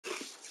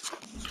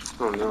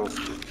Oh no.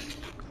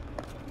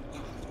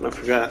 I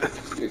forgot.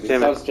 Dude, this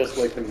Damn sounds it. just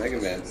like the Mega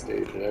Man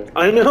stage. Yeah.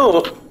 I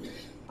know!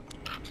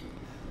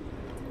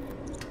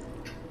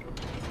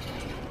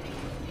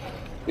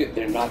 Dude,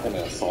 they're not gonna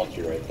assault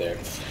you right there.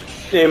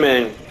 Hey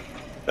man.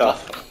 Oh.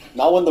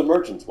 Not when the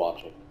merchant's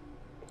watching.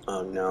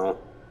 Oh no.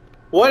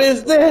 What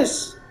is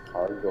this?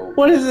 Cargo.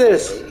 What is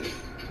this? Bay.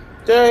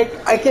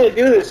 Derek, I can't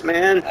do this,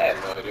 man. I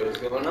have no idea what's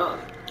going on.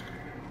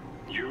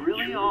 You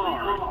really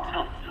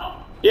are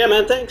tough. Yeah,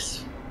 man,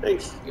 thanks.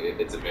 Thanks.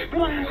 It's a big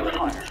Time thing.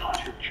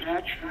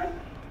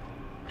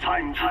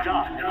 to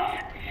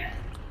die.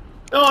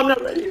 No, I'm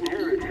not ready.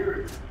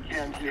 Inherit.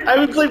 Can't hear. I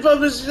haven't played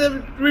Final Fantasy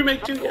VII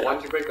Remake 2 Well, yet.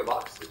 why'd you break the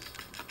boxes?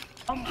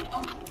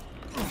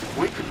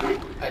 Wait.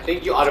 I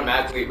think you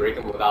automatically break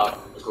them without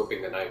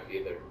equipping the knife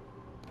either.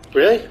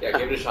 Really? Yeah,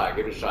 give it a shot,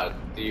 give it a shot.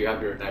 Do you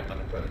have your knife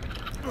unequipped?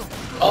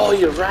 Oh,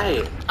 you're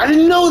right. I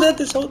didn't know that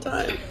this whole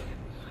time.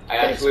 I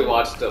actually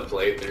watched a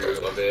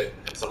playthrough of it,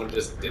 and someone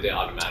just did it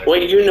automatically.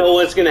 Wait, you know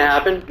what's gonna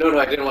happen? No,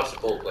 I didn't watch the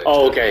full playthrough.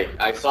 Oh, okay.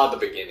 I saw the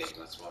beginning,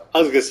 that's why. I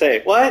was gonna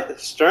say, what?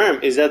 Sturm,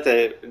 is that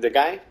the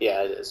guy?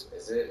 Yeah, it is.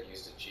 Is it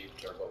used a cheap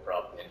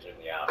turboprop engine?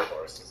 Yeah, of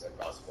course. Is it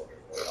possible to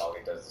avoid? All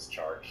he does is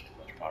charge too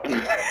much power.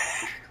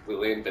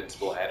 Completely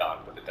invincible head-on,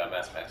 but the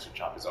dumbass managed to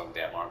chop his own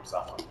damn arms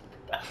off.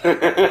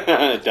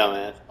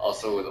 Dumbass.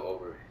 Also with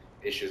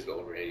issues with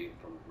overheating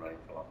from running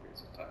for long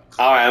periods of time.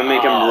 Alright, I'll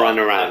make him run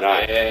around.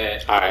 Alright.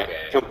 Alright.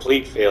 Okay.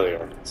 Complete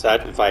failure. So I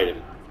have to fight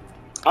him.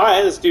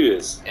 Alright, let's do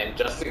this. And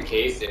just in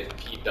case if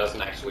he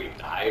doesn't actually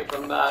die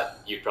from that,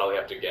 you'd probably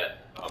have to get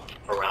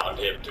around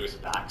him to his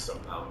back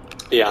somehow.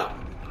 Yeah.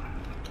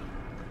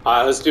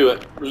 Alright, let's do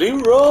it.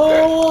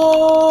 Leroy!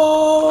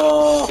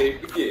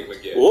 Save the game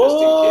again,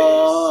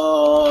 Whoa!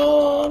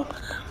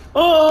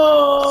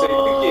 Oh!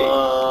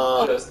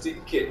 just in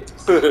case.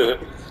 Just in case.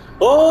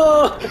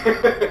 Oh!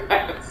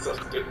 That's so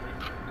stupid.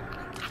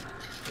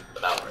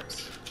 But that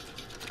works.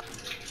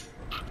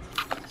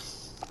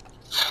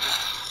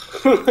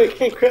 I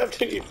can't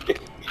craft anything.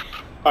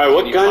 Alright,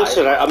 what gun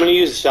should I... I'm gonna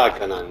use a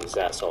shotgun on this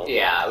asshole.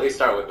 Yeah, at least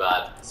start with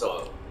that.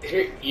 So,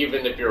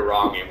 even if you're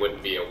wrong, it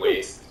wouldn't be a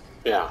waste.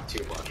 Yeah.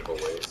 Too much of a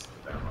waste.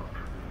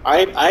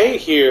 I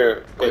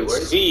hear and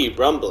where's- see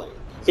rumbling.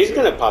 He's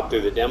gonna pop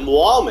through the damn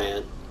wall,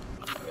 man.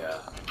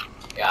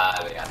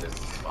 Yeah, this is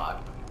the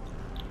spot.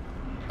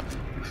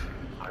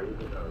 How are you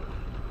gonna...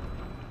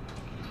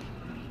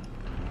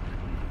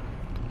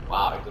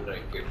 Wow, you're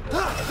doing good.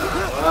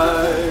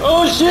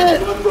 Oh shit!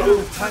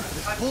 Time for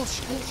this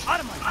bullshit. Out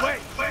of my way.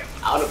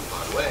 Out of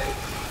my way.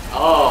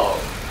 Oh,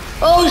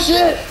 Oh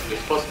shit! you're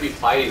supposed to be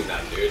fighting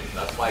that, dude.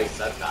 That's why he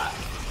said that.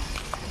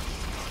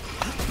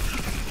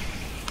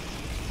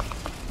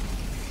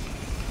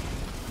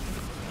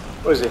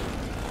 What is it?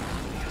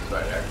 It's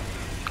right there.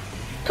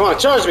 Come on,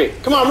 charge me!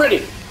 Come on, I'm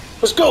ready!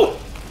 Let's go!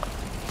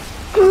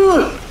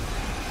 Ugh.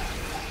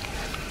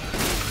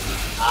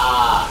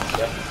 Ah,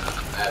 yep.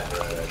 That's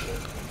right.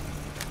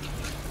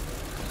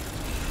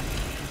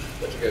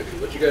 What you gonna do?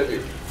 What you gonna do?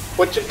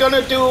 What you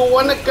gonna do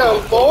when I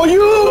come for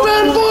you,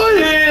 bad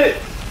boy?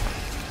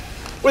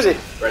 Where's it?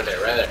 Right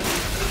there.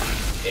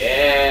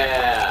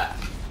 Yeah!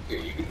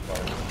 Dude, you can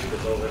follow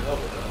this over and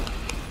over, though.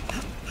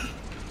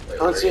 Wait,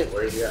 I don't see it.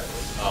 Where's he at?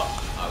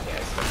 Oh, okay.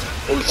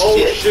 Oh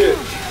shit! Shit!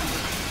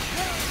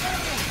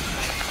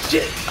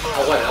 Shit!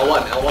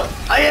 L1.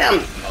 I am!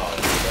 Oh,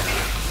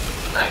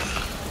 yeah. Nice.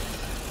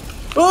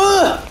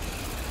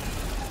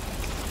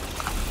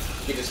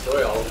 You can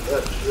destroy all of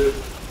them, dude.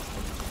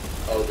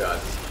 Oh god.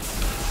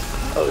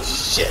 Oh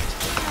shit!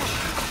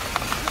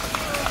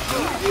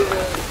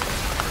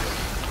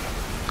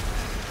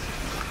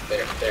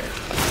 There.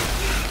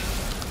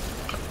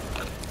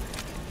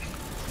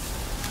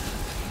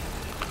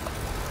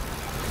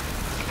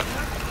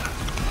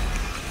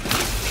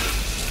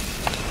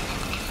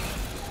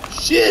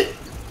 Shit!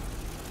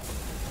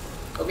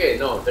 Okay,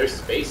 no, there's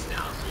space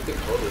now, so you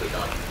can totally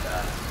dodge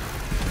that.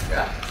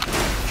 Yeah.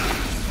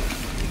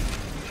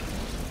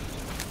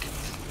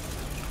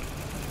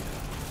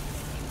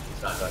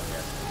 It's not done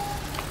yet.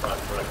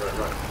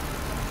 Run.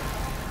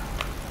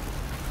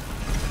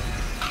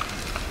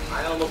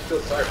 I almost feel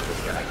sorry for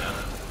this guy now.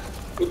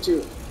 Me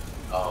too.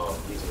 Oh,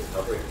 he's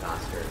recovering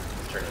faster.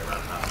 He's turning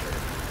around faster.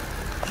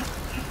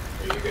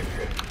 You're good.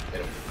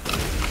 Hit him.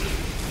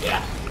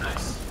 Yeah,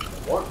 nice.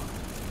 One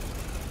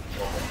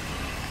more.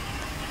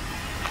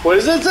 What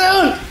is that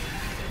sound?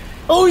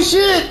 Oh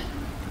shit!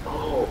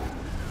 Oh.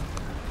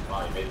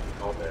 Wow, you made it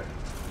go there.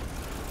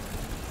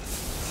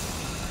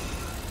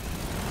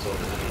 So,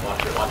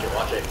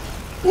 watch it.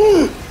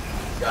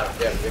 Got him,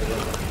 get him.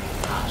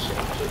 Ah, shit,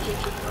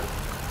 run.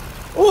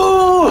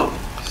 Oh!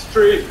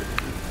 Street.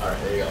 Alright,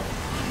 there you go.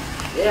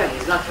 Yeah,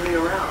 he's not turning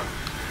around.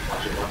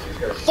 Watch it, he's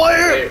good.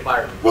 Fire!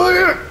 Fire!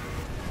 Fire!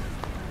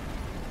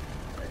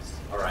 Nice.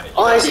 Alright.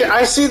 Oh,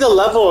 I see the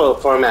level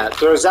format.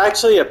 There's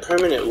actually a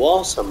permanent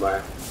wall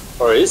somewhere.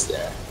 Or is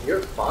there?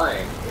 You're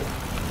fine.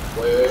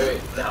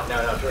 Wait. Now,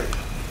 turn.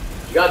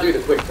 You gotta do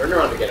the quick turn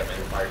around to get him,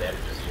 and fire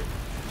damages you.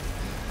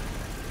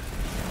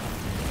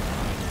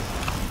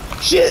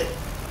 Shit!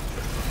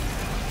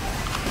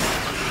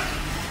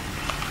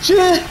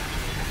 Shit!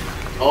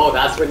 Oh,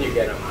 that's when you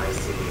get him, I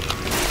see.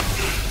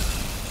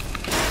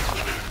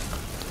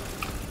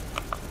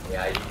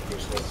 Yeah, you're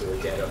supposed to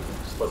get him.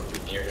 You're supposed to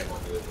be near him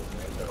when you live with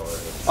him.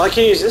 Oh, I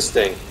can't use this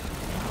thing.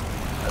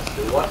 That's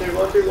the water.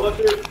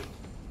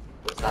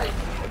 What's that?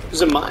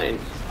 These are mine.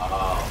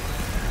 Oh.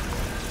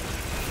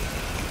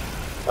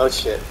 Oh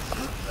shit.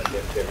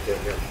 Get.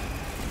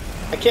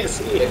 I can't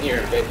see Get it.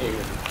 near him.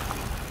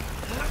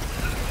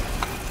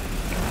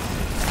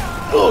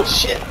 Oh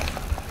shit!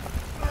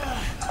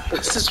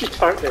 This is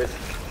retarded.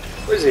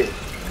 Where is he?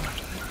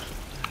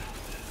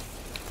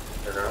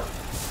 Turn around.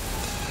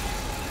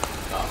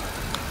 Oh.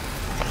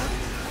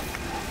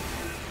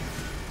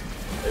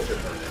 There's your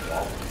permanent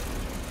wall.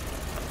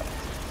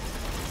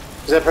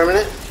 Is that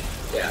permanent?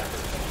 Yeah.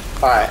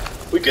 Alright.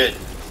 We good.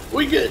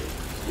 We good.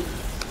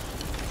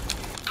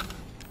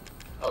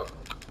 Oh.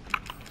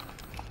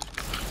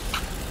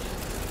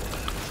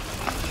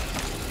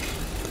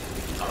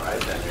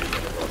 Alright, then you're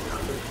gonna go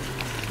around it.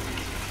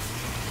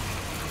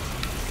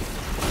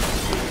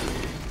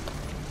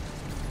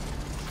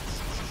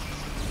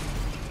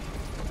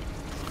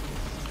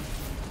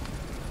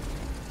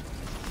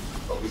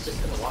 Oh, he's just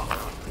gonna walk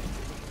around.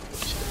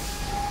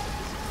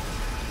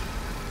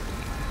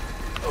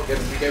 Oh, get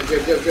him.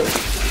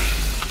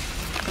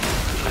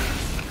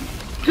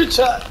 Good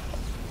shot.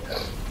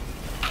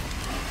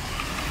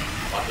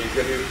 Oh, he's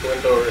gonna do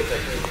flamethrower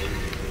technique.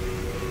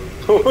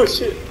 Oh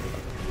shit.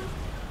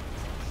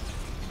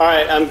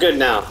 Alright, I'm good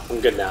now.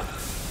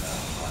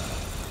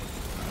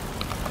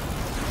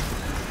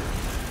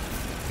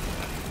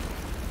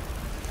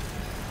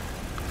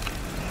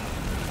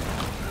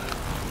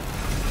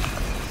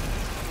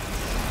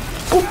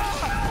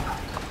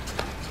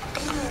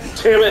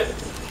 Damn it.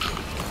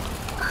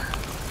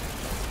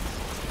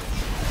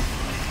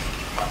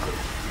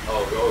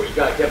 Oh, you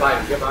gotta get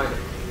behind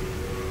him.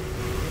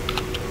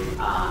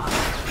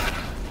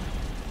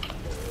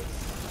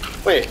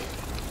 Wait.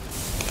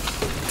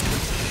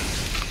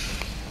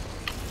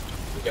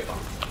 Get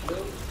behind.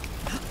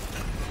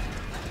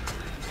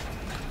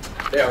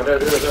 There.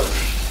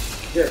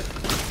 Yeah.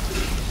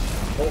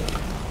 Oh.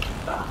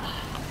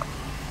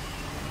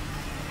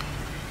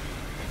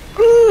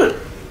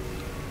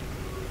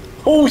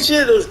 Oh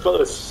shit, that was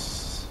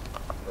close.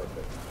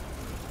 Perfect.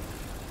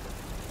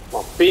 Come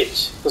on,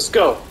 bitch. Let's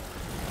go.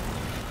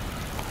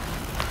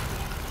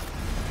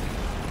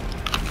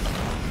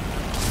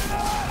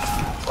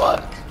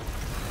 Fuck.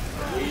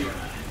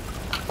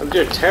 I'm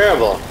doing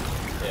terrible.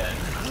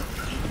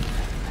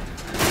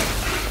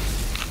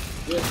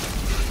 Yeah.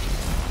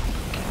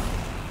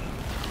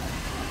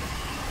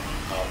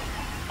 Oh,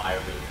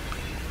 fire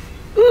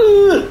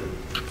move.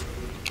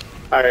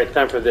 Alright,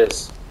 time for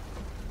this.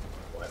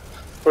 What?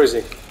 Where is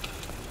he?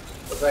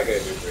 What's that gonna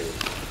do for you?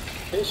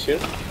 Hey,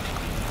 shoot.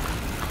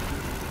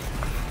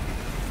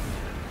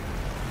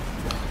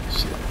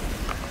 Shit.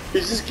 He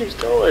just keeps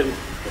going.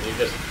 Can you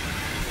just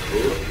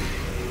move?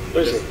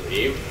 Where is Just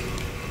he? leave?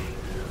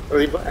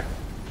 Where's he back?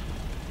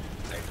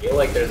 I feel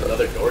like there's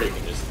another door you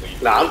can just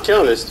leave. Nah, I'm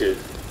killing this dude.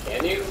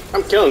 Can you?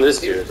 I'm killing this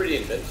He's dude. pretty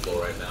invincible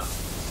right now.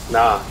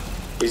 Nah,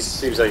 he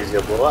seems like he's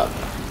gonna blow up.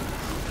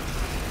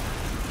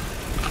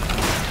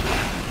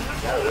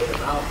 You gotta wait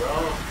him out,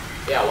 bro.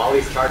 Yeah, while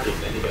he's charging,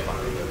 then you get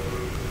behind him.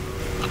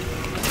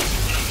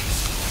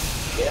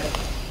 Yeah.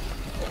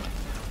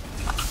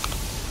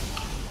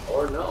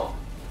 Or no.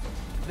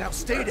 Now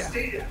stay down.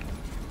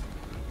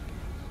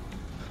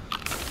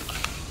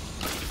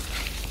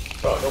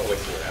 Bro, don't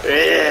waste your effort.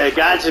 Yeah,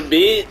 gotcha,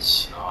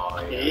 bitch. Oh,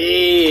 yeah.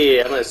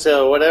 Yeah, I'm gonna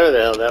sell whatever the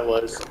hell that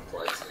was.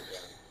 Complex again.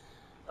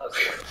 That was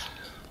good.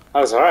 That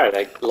was alright.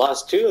 I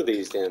lost 2 of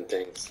these damn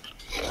things.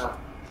 Yeah.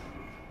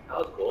 That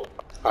was cool.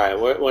 Alright,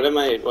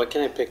 what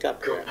can I pick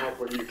up Go here? back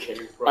where you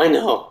came from. I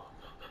know.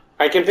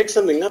 I can pick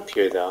something up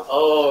here though.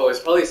 Oh,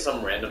 it's probably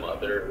some random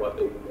other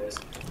weapon you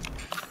missed.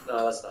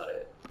 No, that's not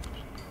it.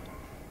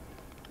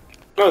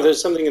 Oh,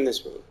 there's something in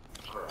this room.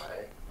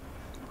 Alright.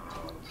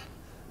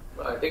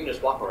 I think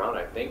just walk around.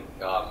 I think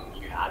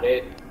you had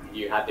it.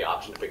 You had the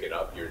option to pick it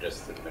up. You're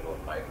just in the middle of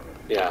fighting.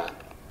 Yeah.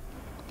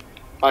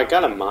 Oh, I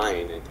got a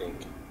mine, I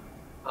think.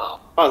 Oh.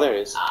 Oh, there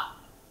it is. Ah.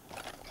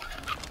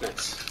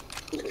 Nice.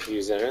 I could have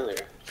used that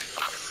earlier.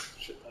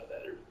 Should have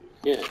that review.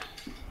 Yeah.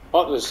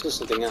 Oh, there's still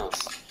something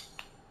else.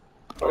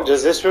 Or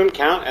does this room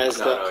count as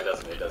No, the... no, it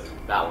doesn't. It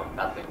doesn't. That one.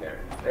 That thing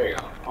there. There you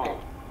go. Oh.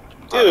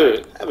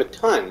 Dude, I have a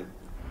ton.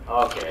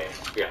 Okay.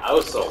 Yeah, I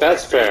was so.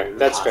 That's fair.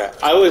 That's fair.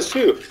 I was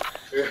too.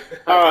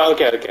 Oh,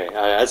 okay.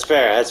 That's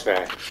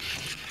fair.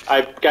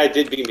 Guy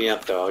did beat me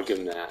up though. I'll give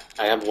him that.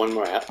 I have 1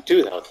 more health,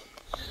 2 health.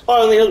 Oh,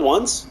 I only had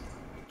once.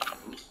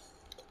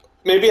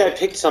 Maybe I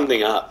picked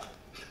something up.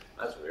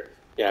 That's weird.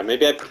 Yeah,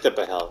 maybe I picked up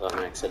a health on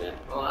accident.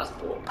 Oh, that's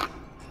cool.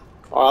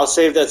 Or I'll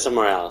save that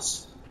somewhere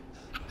else.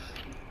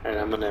 And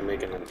I'm gonna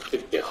make another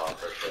 50. Oh,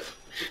 perfect.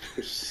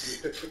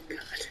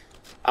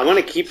 I'm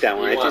gonna keep that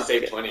one. You want I to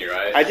save did, 20,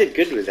 right? I did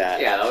good with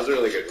that. Yeah, that was a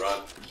really good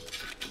run.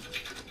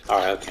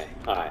 Alright, okay.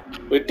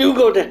 Alright. We do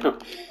go down.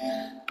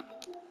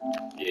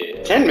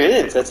 Yeah. 10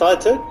 minutes, that's all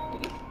it took?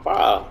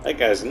 Wow, that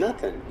guy's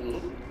nothing.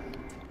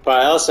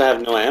 But I also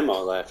have no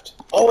ammo left.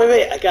 Oh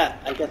wait, I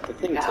got the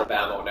thing. I have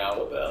ammo now.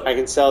 What the hell? I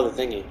can sell the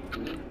thingy.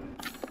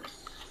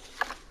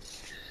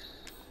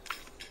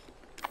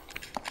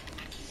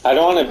 I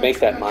don't want to make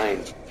that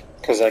mine,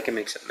 because I can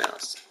make something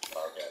else.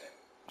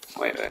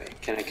 Okay.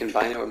 Wait, can I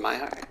combine it with my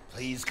heart?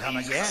 Please come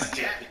again.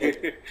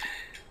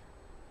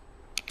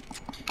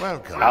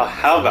 Welcome.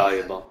 How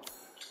valuable?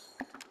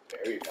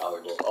 Very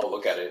valuable. Oh,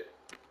 look at it.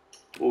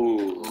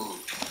 Ooh.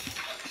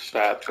 Should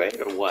I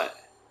upgrade or what?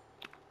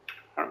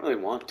 I don't really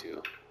want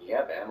to. You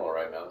have ammo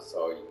right now,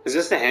 so Is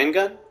this the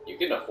handgun? you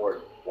can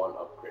afford one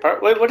upgrade.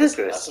 Wait, what is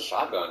That's a this?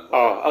 shotgun.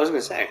 Oh, I was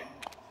gonna say.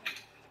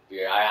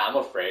 Yeah, I'm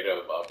afraid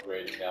of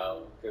upgrading now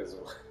because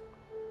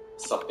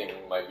something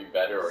might be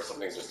better or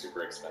something's just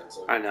super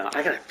expensive. I know.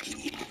 I gotta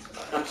pee.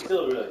 I'm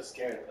still really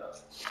scared though.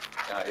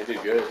 Nah, you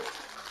did good.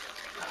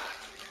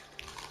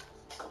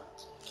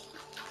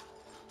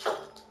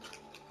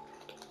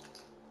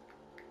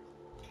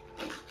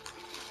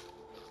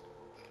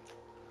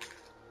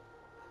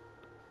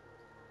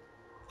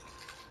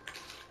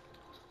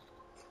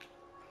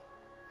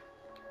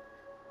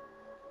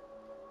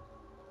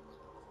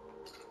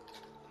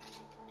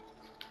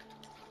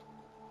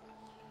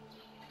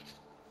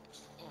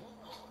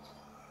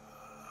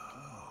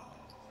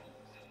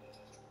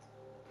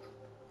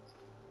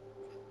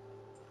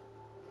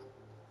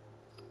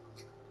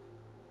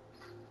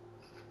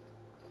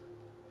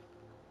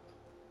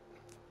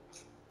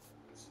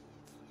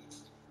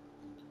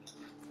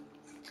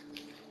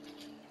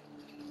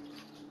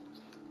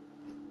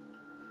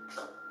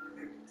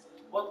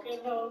 Walking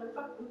on the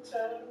fucking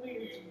side of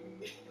me.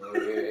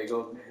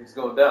 It's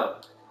going down.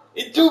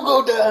 It do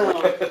go down.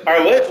 All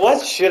right,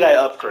 what should I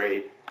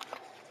upgrade?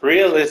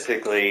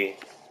 Realistically.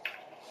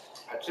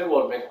 Actually,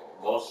 what would make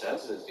most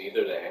sense is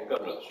either the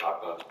handgun or the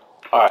shotgun.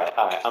 All right.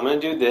 I'm gonna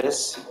do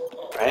this.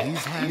 Right?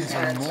 These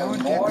hands are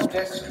more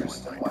dexterous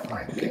than one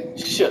might think.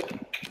 Should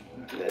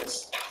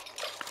this.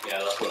 Yeah,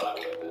 that's what I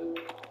would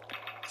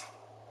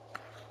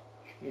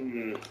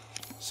do.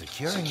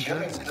 Securing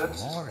goods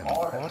is more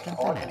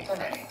important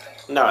than anything.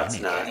 No, it's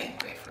not. You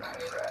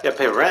gotta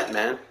pay rent,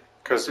 man.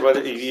 Because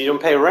if you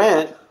don't pay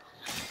rent,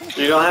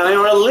 you don't have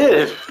anywhere to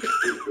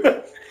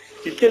live.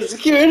 You can't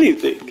secure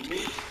anything.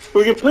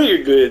 Where you put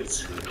your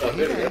goods?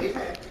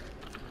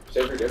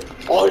 Save your gift.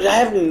 Oh, I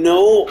have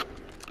no.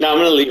 No, I'm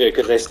gonna leave it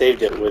because I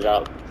saved it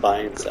without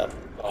buying stuff.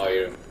 Oh,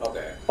 you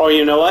okay? Oh,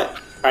 you know what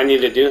I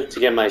need to do to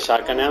get my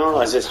shotgun ammo?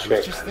 Is this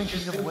trick? Just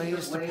thinking of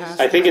ways to pass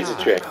I think the it's a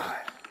time. trick.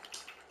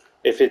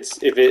 If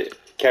it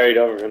carried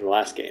over from the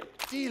last game.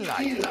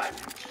 Delighted.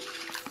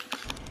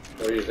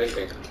 What are you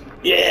thinking?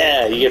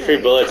 Yeah, you get free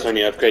bullets when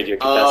you upgrade your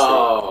capacity.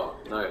 Oh,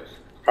 nice.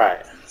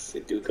 Alright, so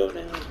do go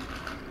down.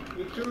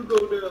 You do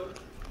go down.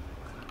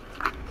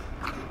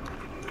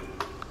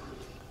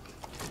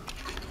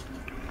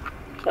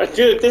 Oh,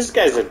 dude, this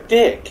guy's a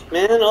dick,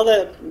 man. All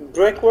that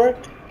brickwork,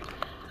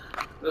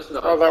 That's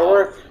not all that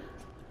work.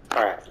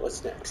 Alright,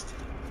 what's next?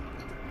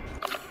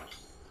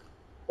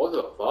 What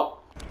the fuck?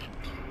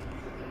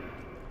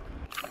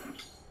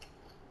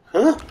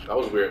 Huh? That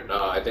was weird.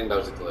 No, I think that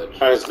was a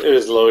glitch. It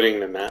was loading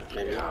the map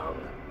menu. Yeah.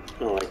 I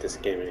don't like this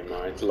game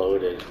anymore. It's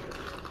loaded.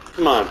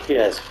 Come on,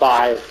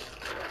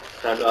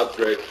 PS5. Time to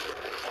upgrade.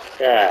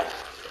 Yeah.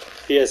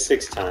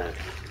 PS6 time.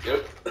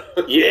 Yep.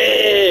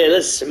 Yeah,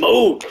 let's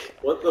smoke.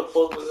 What the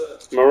fuck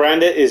was that?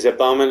 Miranda is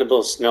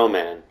abominable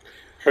snowman.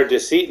 Her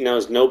deceit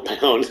knows no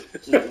bound.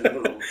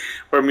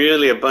 We're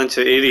merely a bunch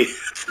of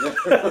idiots.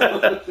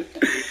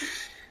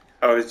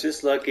 I was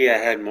just lucky I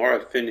had more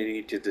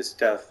affinity to the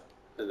stuff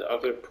than the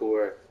other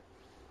poor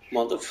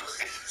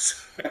motherfuckers.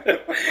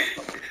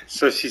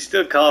 So she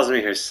still calls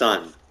me her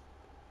son.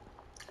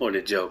 What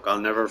a joke. I'll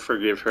never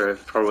forgive her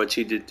for what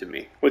she did to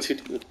me. What'd she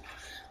do?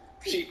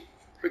 She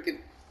freaking.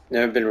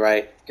 Never been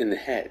right in the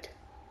head.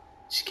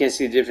 She can't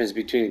see the difference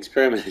between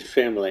experiment and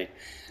family.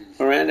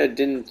 Miranda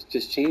didn't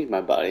just change my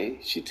body.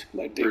 She took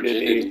my dignity.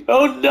 Virginity.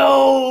 Oh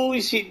no!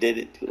 She did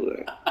it to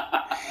her.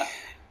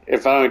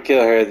 If I don't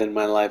kill her, then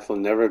my life will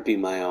never be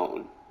my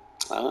own.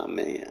 Oh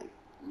man.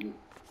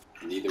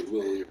 Neither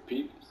will your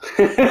peeps.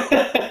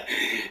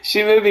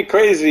 She may be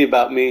crazy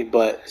about me,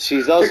 but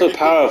she's also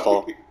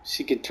powerful.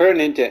 She can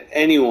turn into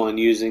anyone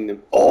using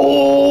them.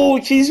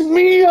 Oh, she's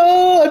Mia!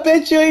 I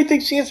bet you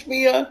anything she's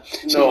Mia. She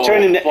can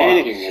turn into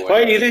any.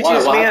 Why you think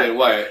she's Mia?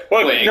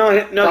 Wait.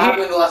 No, What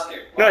happened in the last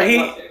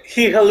game?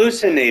 he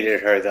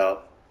hallucinated her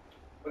though.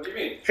 What do you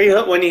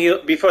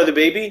mean? Before the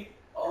baby.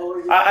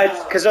 Oh,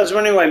 yeah. Because I was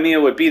wondering why Mia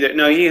would be there.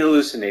 No, he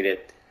hallucinated.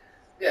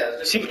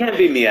 Yeah. She can't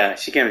be Mia.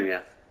 She can't be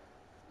Mia.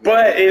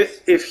 But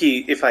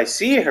if I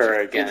see her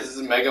Yeah, again, this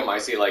is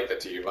Megamycete like the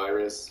T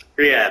virus.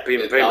 yeah,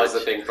 pretty That was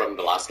much. the thing from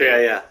the last game.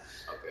 Yeah.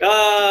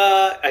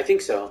 Okay. I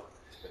think so.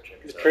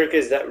 The perk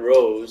is that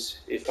Rose,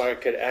 if I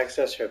could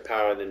access her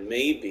power, then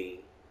maybe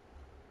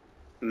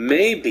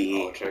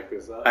Oh, check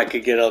this out. I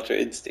could get Ultra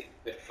Instinct.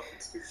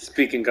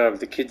 Speaking of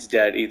the kid's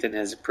dad, Ethan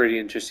has a pretty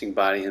interesting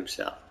body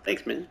himself.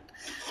 Thanks, man.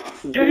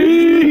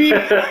 Maybe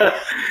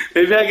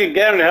I could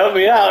get him to help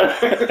me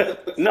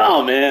out.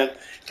 No, man. It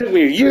took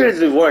me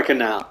years of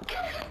working out.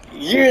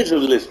 Years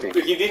of lifting.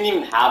 He didn't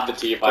even have the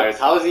T-fires.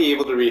 How is he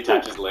able to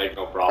reattach his leg?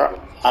 No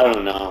problem. I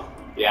don't know.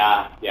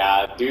 Yeah,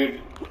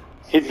 dude.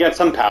 He's got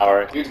some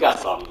power. Dude's got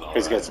something though.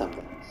 He's right? got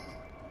something.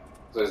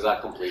 So is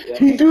that complete yet?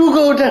 He do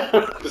go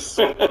down. This is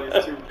so funny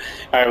too.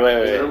 Alright,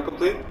 Is the wait. room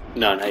complete?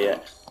 No, not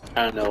yet.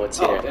 I don't know what's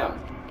Oh, here. yeah.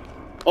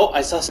 Oh,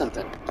 I saw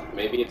something.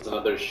 Maybe it's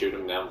another shoot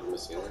him down from the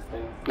ceiling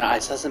thing. No, I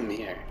saw something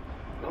here.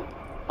 No.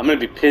 I'm gonna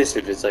be pissed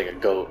if it's like a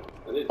goat.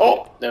 Is it?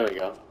 Oh, there we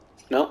go.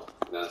 No,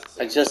 No, it's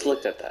the I same just thing.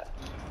 looked at that.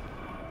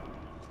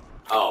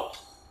 Oh.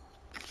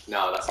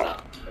 No, that's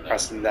not.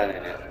 Pressing that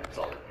in it. It's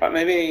all But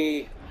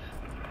maybe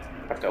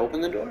I have to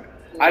open the door.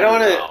 I don't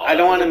want to. No, I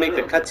don't want to that's a make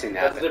the different cutscene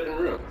That's a happen. different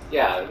room.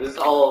 Yeah, this is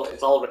all.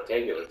 It's all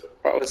rectangular.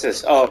 What's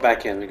this? Oh,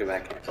 back in. Let me go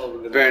back in. It's all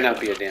within Better the- not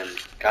be a damn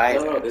guy.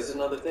 No, this is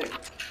another thing.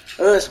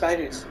 Oh,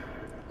 spiders.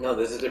 No,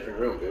 this is a different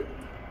room, dude.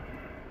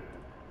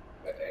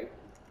 I think.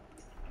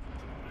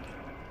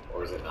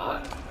 Or is it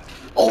not?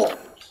 Oh,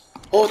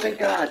 oh, thank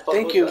God. What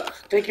Thank was you. that?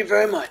 Thank you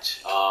very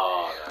much.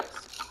 Oh,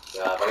 nice.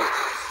 Yeah, but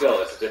still,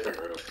 it's a different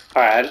room.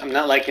 All right, I'm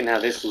not liking how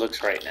this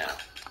looks right now.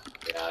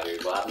 Yeah,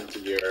 dude. What happened to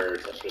your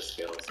Tetris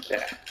skills?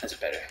 There, that's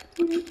better.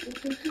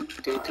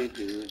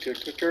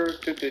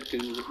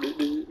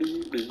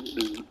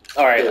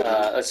 All right,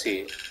 let's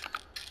see.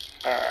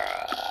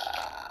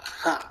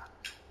 Huh.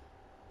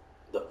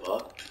 The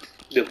fuck?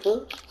 The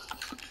fuck?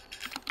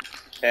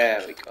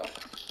 There we go.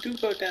 Do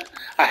go down.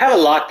 I have a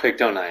lockpick,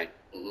 don't I?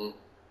 Mm-hmm.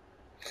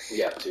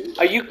 You have two.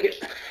 Are you?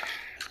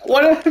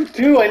 What did I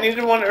do? I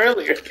needed one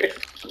earlier.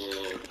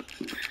 Mm,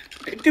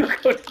 I do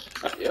go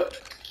down. yep.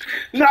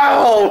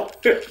 No!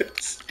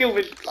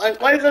 Stupid.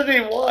 Why is there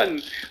only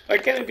one? Why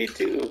can't it be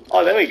two?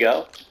 Oh, there we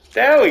go.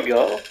 There we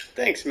go.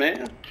 Thanks,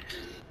 man.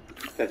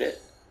 Is that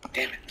it?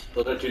 Damn it.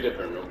 Those are two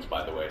different rooms,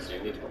 by the way, so you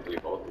need to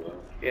complete both of them.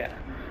 Yeah.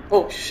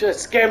 Oh, shit.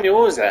 Scared me.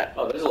 What was that?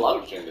 Oh, there's a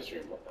lot of shit in this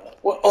room. What the hell?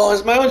 What? Oh,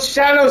 it's my own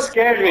shadow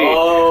scared me.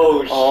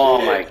 Oh, shit.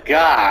 Oh, my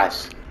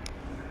gosh.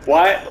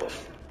 What?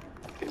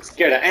 I'm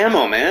scared of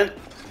ammo, man.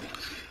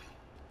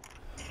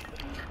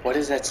 What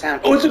is that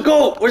sound? Oh, it's a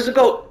goat. Where's the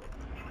goat?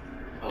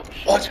 Oh, shit.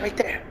 Oh, it's right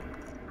there.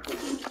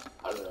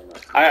 I don't know.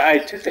 I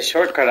took the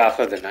shortcut off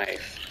of the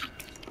knife.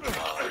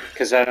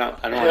 Because I don't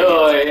want to.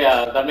 Oh,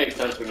 yeah, that makes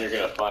sense when you're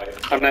gonna fight.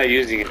 I'm not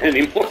using it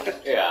anymore.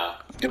 Yeah.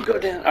 Dude, go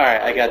down.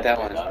 Alright, I got that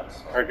one.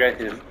 Regret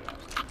him.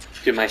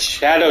 Dude, my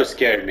shadow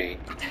scared me.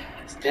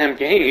 This damn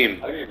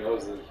game. How do you know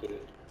this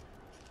shit?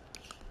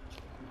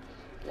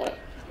 What?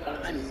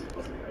 I'm...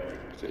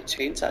 Is it a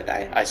chainsaw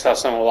guy? I saw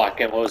someone walk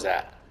in. What was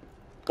that?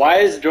 Why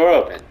is the door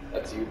open?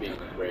 That's you being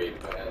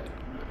brave, man.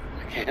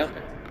 I can't help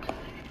it.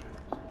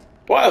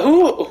 Why,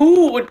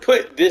 who would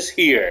put this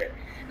here?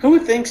 Who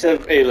thinks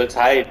of, hey,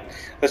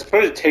 let's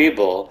put a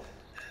table,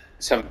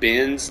 some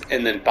bins,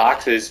 and then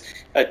boxes,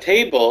 a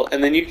table,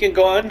 and then you can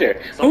go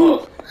under.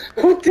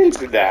 Who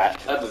thinks of that?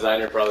 That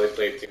designer probably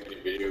played too many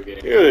video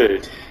games.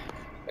 Good.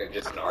 And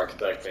just an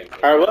architect thing.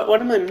 Alright,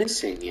 what am I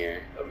missing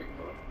here? That'd be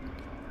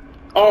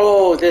fun.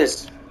 Oh,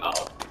 this. Oh.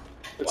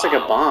 It's like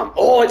a bomb.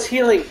 Oh, it's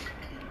healing.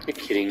 You're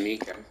kidding me.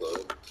 Chem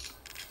fluid.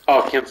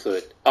 Oh, chem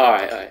fluid.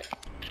 Alright.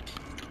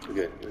 We're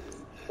good.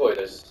 Boy,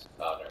 there's...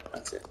 Oh, no.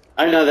 That's it.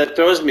 I know, that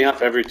throws me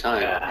off every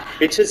time. Yeah.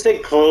 It should say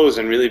close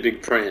in really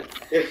big print.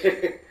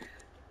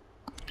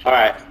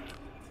 Alright.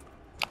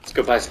 Let's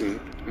go buy some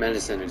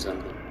medicine or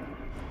something.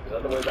 Is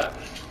that the way back?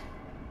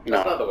 No.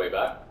 That's not the way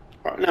back.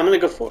 No, I'm gonna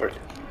go forward.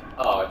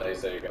 Oh, I thought you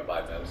said you're gonna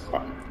buy medicine.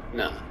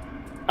 No.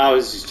 I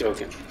was just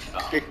joking.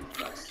 Oh,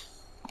 nice.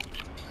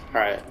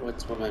 Alright,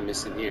 what am I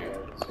missing here?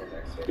 What's your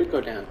next thing? Do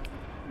go down.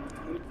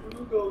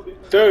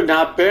 There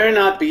better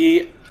not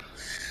be.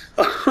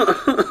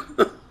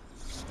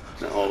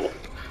 No.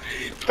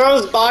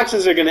 Those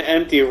boxes are gonna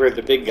empty where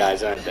the big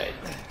guys, aren't they?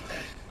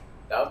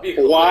 That would be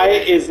cool. Why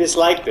is this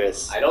like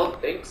this? I don't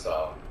think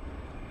so.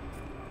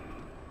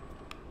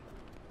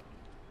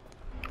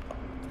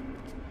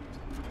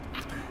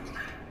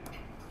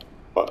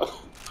 What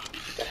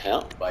the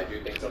hell? But I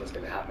do think something's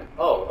gonna happen.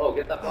 Oh,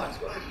 get that box.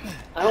 Go.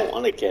 I don't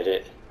want to get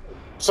it.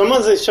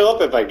 Someone's gonna show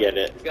up if I get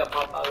it. He's gotta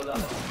pop out of that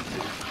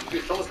one.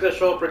 Dude, someone's gonna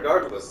show up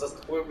regardless. That's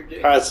the point of the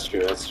game. That's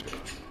true.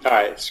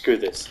 Alright, screw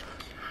this.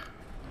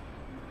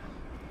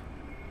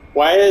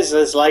 Why is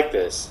this like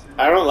this?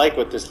 I don't like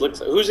what this looks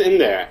like. Who's in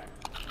there?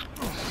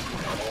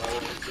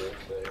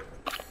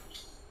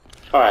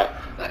 Alright.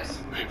 Nice.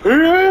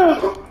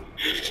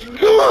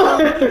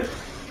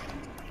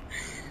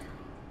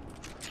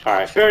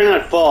 Alright, better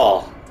not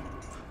fall.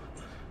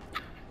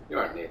 You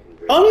aren't Nathan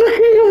Drake. I'm the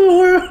king of the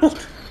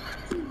world!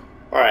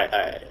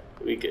 Alright.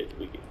 We good.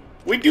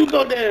 We do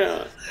go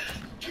down.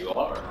 You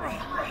are.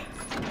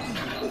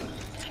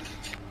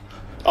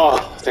 Oh,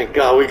 thank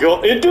God we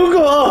go. It do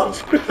go up!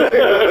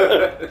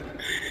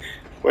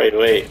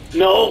 Wait.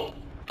 No!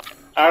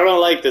 I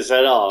don't like this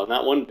at all.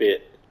 Not one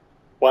bit.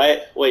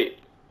 Why? Wait.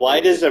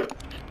 Why does the...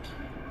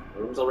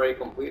 Room's already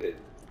completed.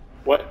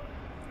 What?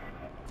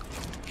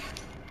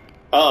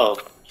 Oh.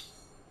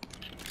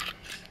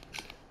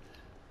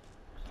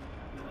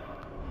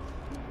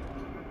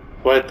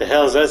 What the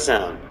hell is that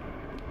sound?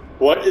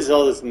 What is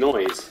all this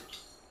noise?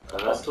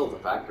 That's still the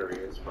factory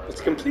as far as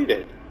It's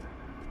completed.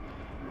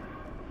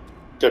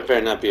 There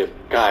better not be a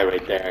guy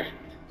right there.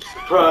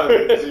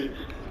 Surprise!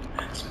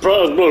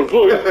 Surprise,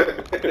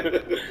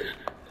 motherfucker!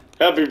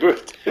 Happy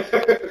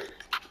birthday!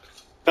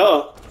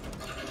 Oh.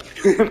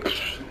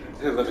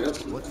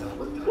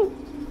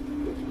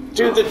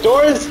 Dude, the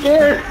door is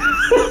scared!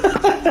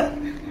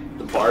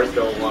 The bars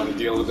don't want to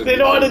deal with it. They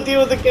don't want to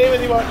deal with the game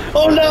anymore.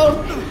 Oh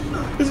no!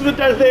 This is what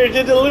Darth Vader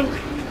did to Luke.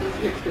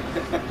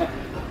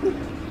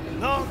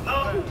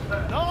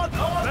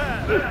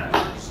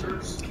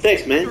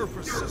 Thanks, man.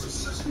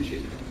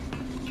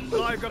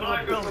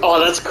 Oh,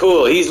 that's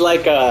cool. He's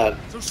like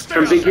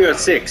from Big Hero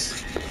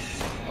 6.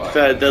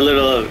 The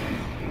little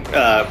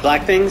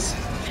black things.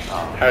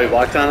 How he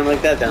walked on him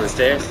like that down the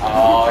stairs.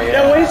 Oh, yeah.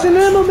 Yeah, wasting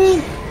ammo,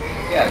 man.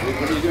 Yeah, dude,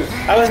 what are you doing?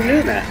 I wasn't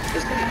doing that.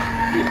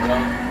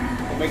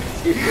 We'll make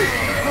it easier.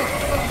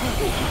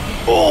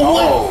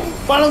 Oh, what?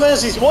 Final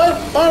Fantasy, what?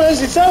 Final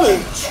Fantasy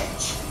 7.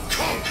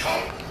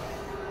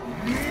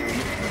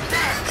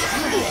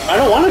 I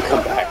don't want to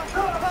come back.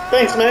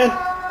 Thanks, man.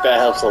 That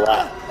helps a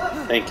lot.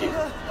 Thank you.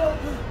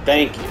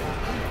 Thank you.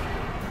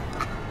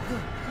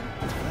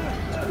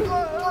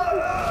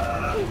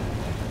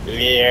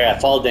 Yeah,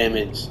 fall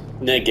damage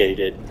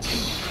negated.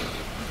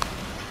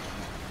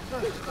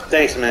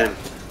 Thanks, man.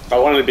 I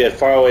wanted to be as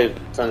far away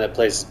from that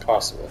place as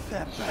possible.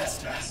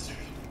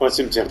 Watch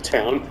him jump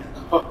down.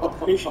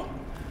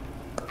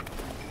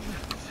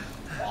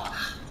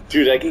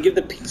 Dude, I can get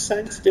the peace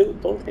sign still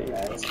with both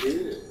hands.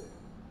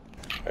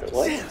 Wait,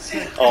 what?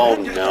 Oh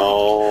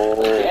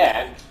no.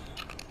 Yeah.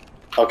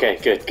 Okay,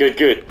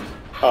 good.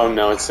 Oh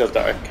no, it's still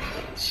dark.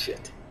 Oh,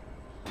 shit.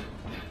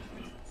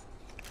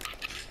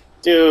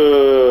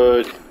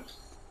 Dude.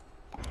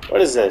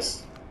 What is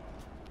this?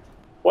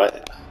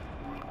 What?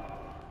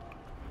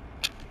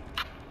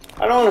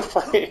 I don't want to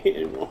fight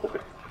anymore.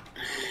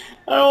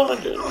 I don't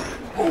want to do it.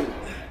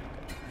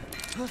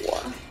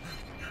 What?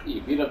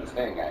 You beat up the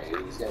fan guy.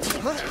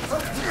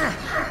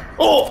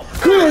 Oh,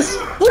 Chris!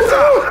 What's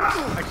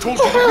up? I told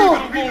you to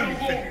leave it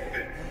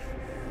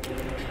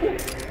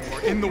alone.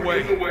 You're in the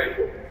way.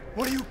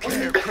 What do you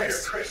care,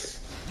 Chris?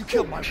 You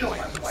killed my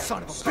wife, you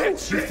son of a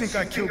bitch. You think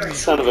I killed me?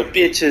 Son of a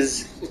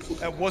bitches.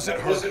 That wasn't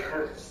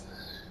her.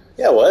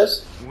 Yeah, it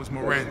was. It was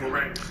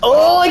Miranda.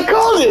 Oh, I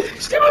called it!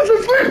 She was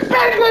the first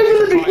bad guy in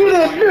the beginning.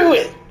 I knew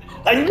it.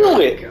 I knew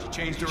it. She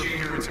changed her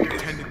appearance and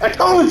pretended I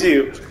told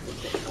you. She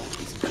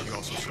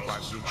also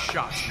survived being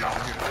shot.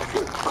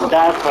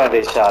 That's why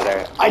they shot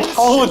her. I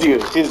told you.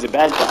 She was the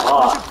bad guy.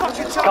 Oh,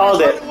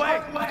 called it.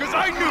 Because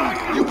I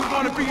knew you would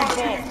want to be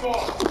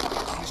involved.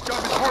 This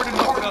job is hard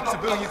enough without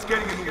civilians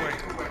getting in the way.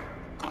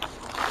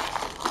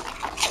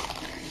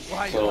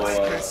 Why you like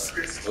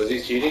this? Was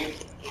he cheating?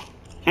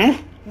 Hmm?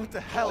 What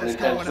the hell is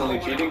going Unintentionally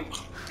on? cheating?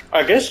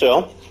 I guess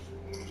so.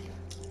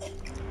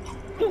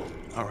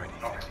 Alright,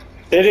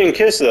 They didn't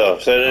kiss though,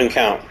 so it didn't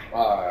count.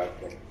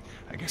 Okay.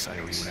 I guess I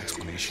owe you an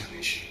explanation.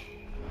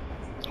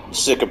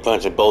 Sick of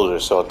punching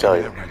boulders, so I'll tell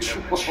you.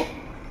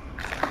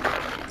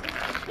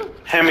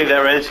 Hand me that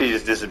wrench, he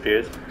just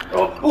disappeared.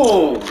 Oh,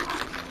 boom!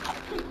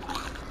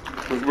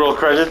 Roll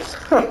credits.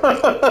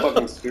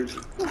 Fucking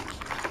stupid.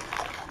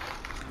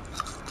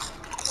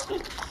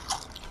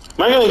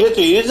 Am I gonna get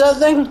to use that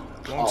thing?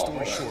 Long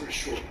story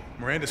short,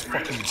 Miranda's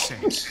fucking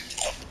insane.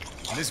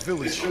 In this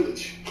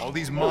village, all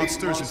these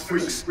monsters and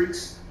freaks,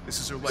 this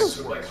is her life's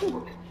work.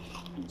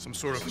 Some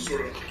sort of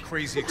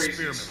crazy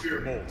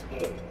experiment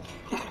with mold.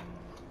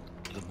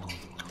 The mold.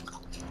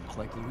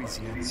 Like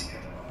Louisiana.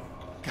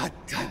 God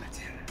damn it.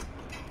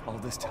 All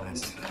this time, I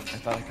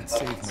thought I could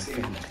save my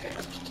family.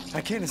 I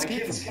can't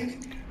escape from here.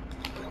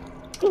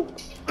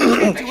 I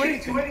can't do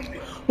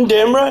anything.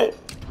 Damn right.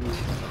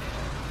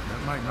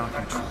 That might not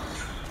be true.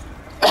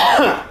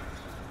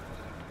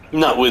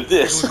 Not with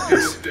this.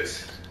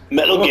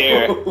 Metal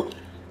Gear.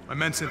 My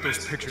men sent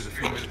those pictures a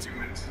few minutes ago.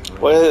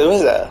 What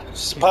is that?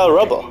 Just a pile of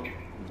rubble.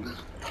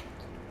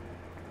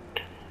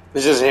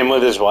 This is him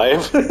with his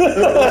wife.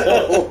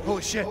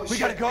 Holy shit, we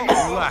gotta go!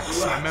 Relax,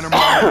 my men are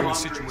monitoring the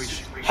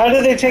situation. How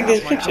did they take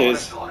these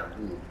pictures?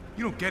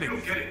 You don't get it.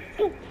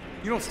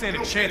 You don't stand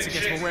a chance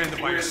against Miranda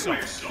by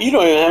yourself. You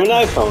don't even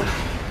have an iPhone.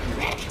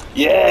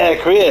 Yeah,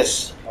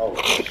 Chris. Oh,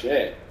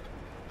 shit.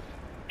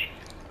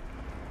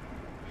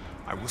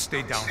 I will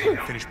stay down here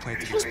and finish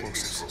planting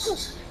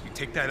explosives. You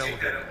take that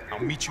elevator, I'll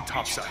meet you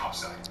topside.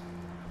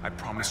 I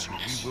promise you,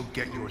 we will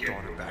get your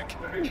daughter back.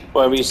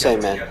 Whatever you say,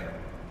 man.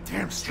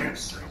 Damn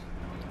straight.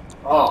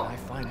 Oh. I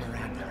find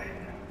Miranda.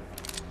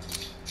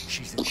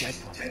 She's a dead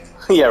woman.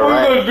 Yeah, What are you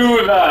right. gonna do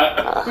with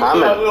that? I'm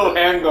That little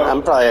handgun.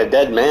 I'm probably a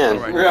dead man.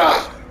 Alright.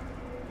 Yeah.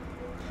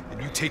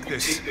 And you take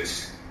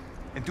this,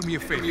 and do me a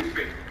favor.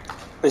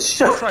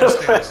 Shut Try to up.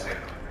 stand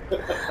there.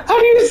 How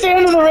do you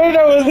stand on the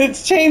radar with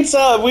its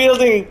chainsaw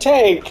wielding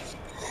tank?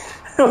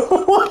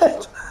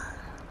 What?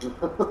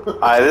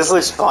 Alright, this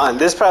looks fun.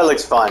 This probably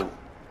looks fun.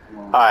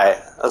 Alright,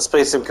 let's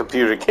play some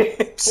computer games.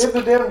 It's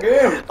a damn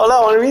game. Hold on,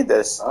 I want to read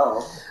this.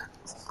 Oh.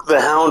 The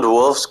Hound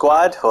Wolf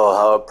Squad? Oh,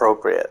 how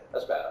appropriate.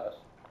 That's badass.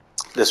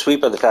 The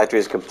sweep of the factory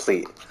is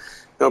complete.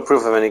 No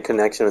proof of any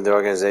connection with the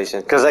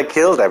organization. Because I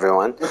killed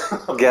everyone.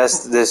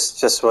 Guess this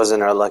just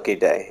wasn't our lucky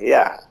day.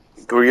 Yeah.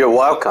 You're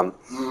welcome.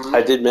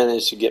 I did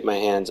manage to get my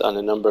hands on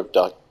a number of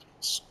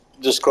documents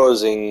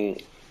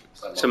disclosing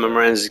some of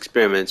Miranda's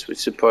experiments which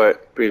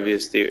support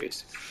previous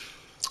theories.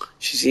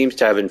 She seems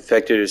to have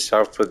infected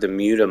herself with the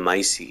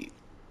mutamycete,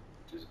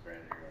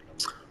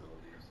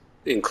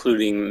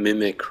 including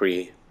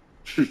mimicry.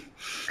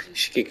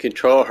 She can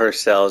control her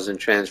cells and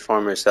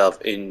transform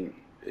herself in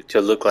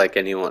to look like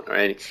anyone or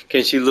any.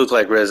 Can she look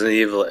like Resident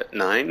Evil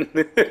 9?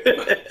 Can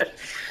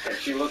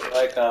she look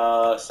like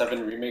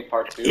 7 Remake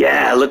Part 2?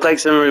 Yeah, look like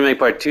 7 Remake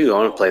Part 2. I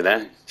want to play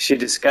that. She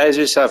disguised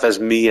herself as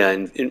Mia,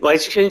 and why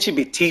shouldn't she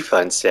be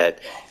Tifa instead?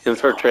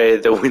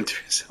 Infiltrated the Winter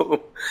Zone.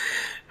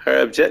 Her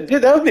objective,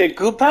 dude, that would be a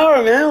cool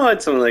power, man. I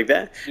want something like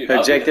that. Dude, Her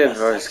objective,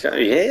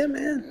 yeah,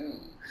 man.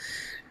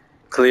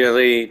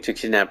 Clearly to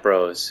kidnap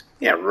Rose.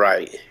 Yeah,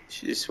 right.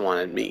 She just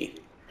wanted me.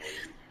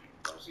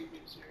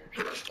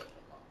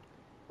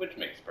 Which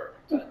makes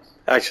perfect sense.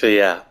 Actually,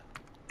 yeah.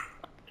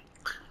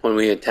 When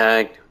we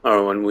attack,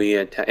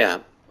 yeah,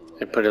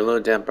 it put a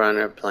little damper on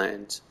her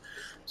plans,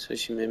 so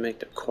she may make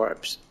the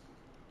corpse.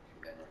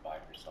 She then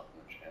revived herself in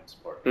the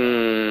transport.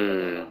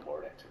 Hmm.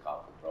 Board and took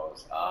off with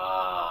Rose.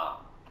 Ah.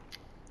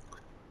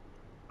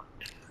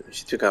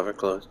 She took off her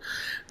clothes.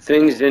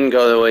 Things didn't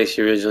go the way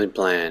she originally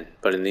planned,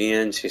 but in the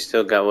end, she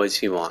still got what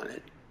she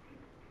wanted.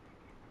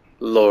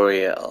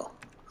 L'Oreal.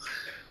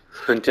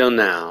 Until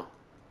now,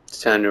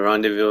 it's time to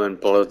rendezvous and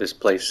blow this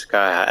place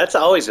sky high. That's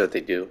always what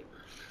they do.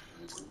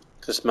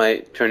 This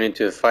might turn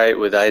into a fight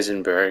with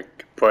Eisenberg,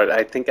 but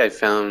I think I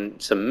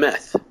found some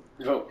meth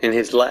in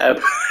his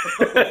lab.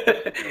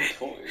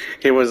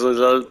 He was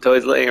little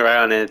toys laying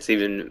around, and it's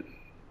even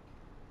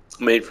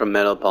made from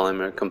metal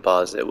polymer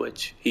composite,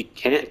 which he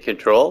can't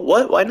control.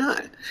 What? Why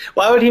not?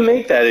 Why would he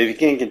make that if he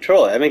can't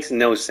control it? That makes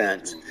no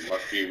sense. He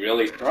must be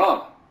really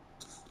strong.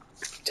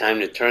 Time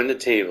to turn the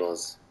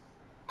tables.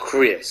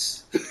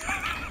 Chris.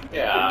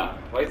 Yeah.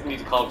 Why does he need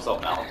to call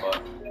himself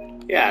Alpha?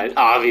 Yeah,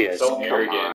 obvious. So Come arrogant.